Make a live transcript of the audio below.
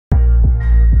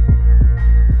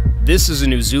This is a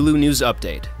Newzulu news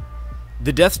update.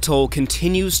 The death toll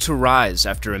continues to rise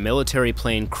after a military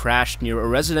plane crashed near a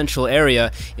residential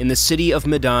area in the city of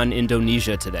Medan,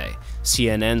 Indonesia today.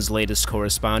 CNN's latest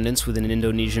correspondence with an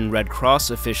Indonesian Red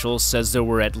Cross official says there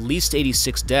were at least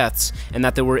 86 deaths and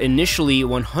that there were initially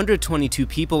 122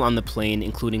 people on the plane,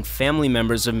 including family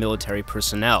members of military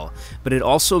personnel, but it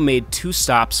also made 2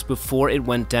 stops before it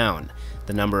went down.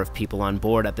 The number of people on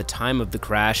board at the time of the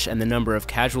crash and the number of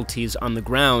casualties on the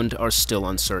ground are still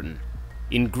uncertain.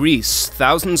 In Greece,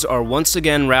 thousands are once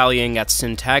again rallying at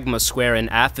Syntagma Square in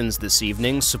Athens this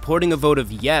evening, supporting a vote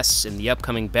of yes in the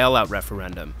upcoming bailout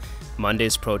referendum.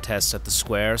 Monday's protests at the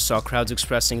square saw crowds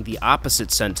expressing the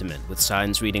opposite sentiment, with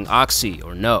signs reading oxy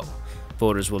or no.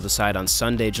 Voters will decide on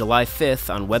Sunday, July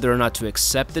 5th, on whether or not to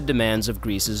accept the demands of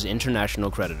Greece's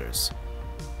international creditors.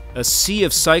 A sea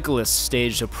of cyclists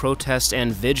staged a protest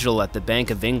and vigil at the Bank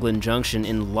of England junction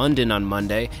in London on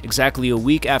Monday, exactly a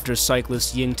week after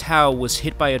cyclist Ying Tao was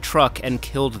hit by a truck and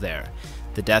killed there.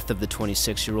 The death of the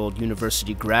 26-year-old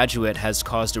university graduate has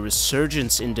caused a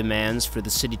resurgence in demands for the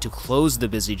city to close the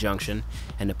busy junction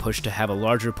and a push to have a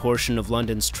larger portion of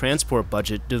London's transport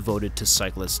budget devoted to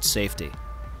cyclist safety.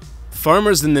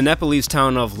 Farmers in the Nepalese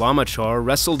town of Lamachaur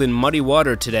wrestled in muddy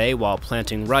water today while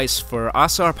planting rice for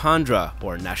Asar Pandra,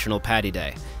 or National Paddy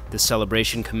Day. This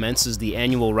celebration commences the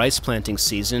annual rice planting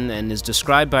season and is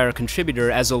described by our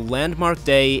contributor as a landmark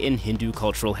day in Hindu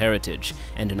cultural heritage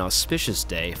and an auspicious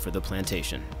day for the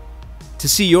plantation. To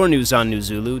see your news on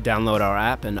Newzulu, download our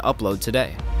app and upload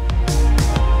today.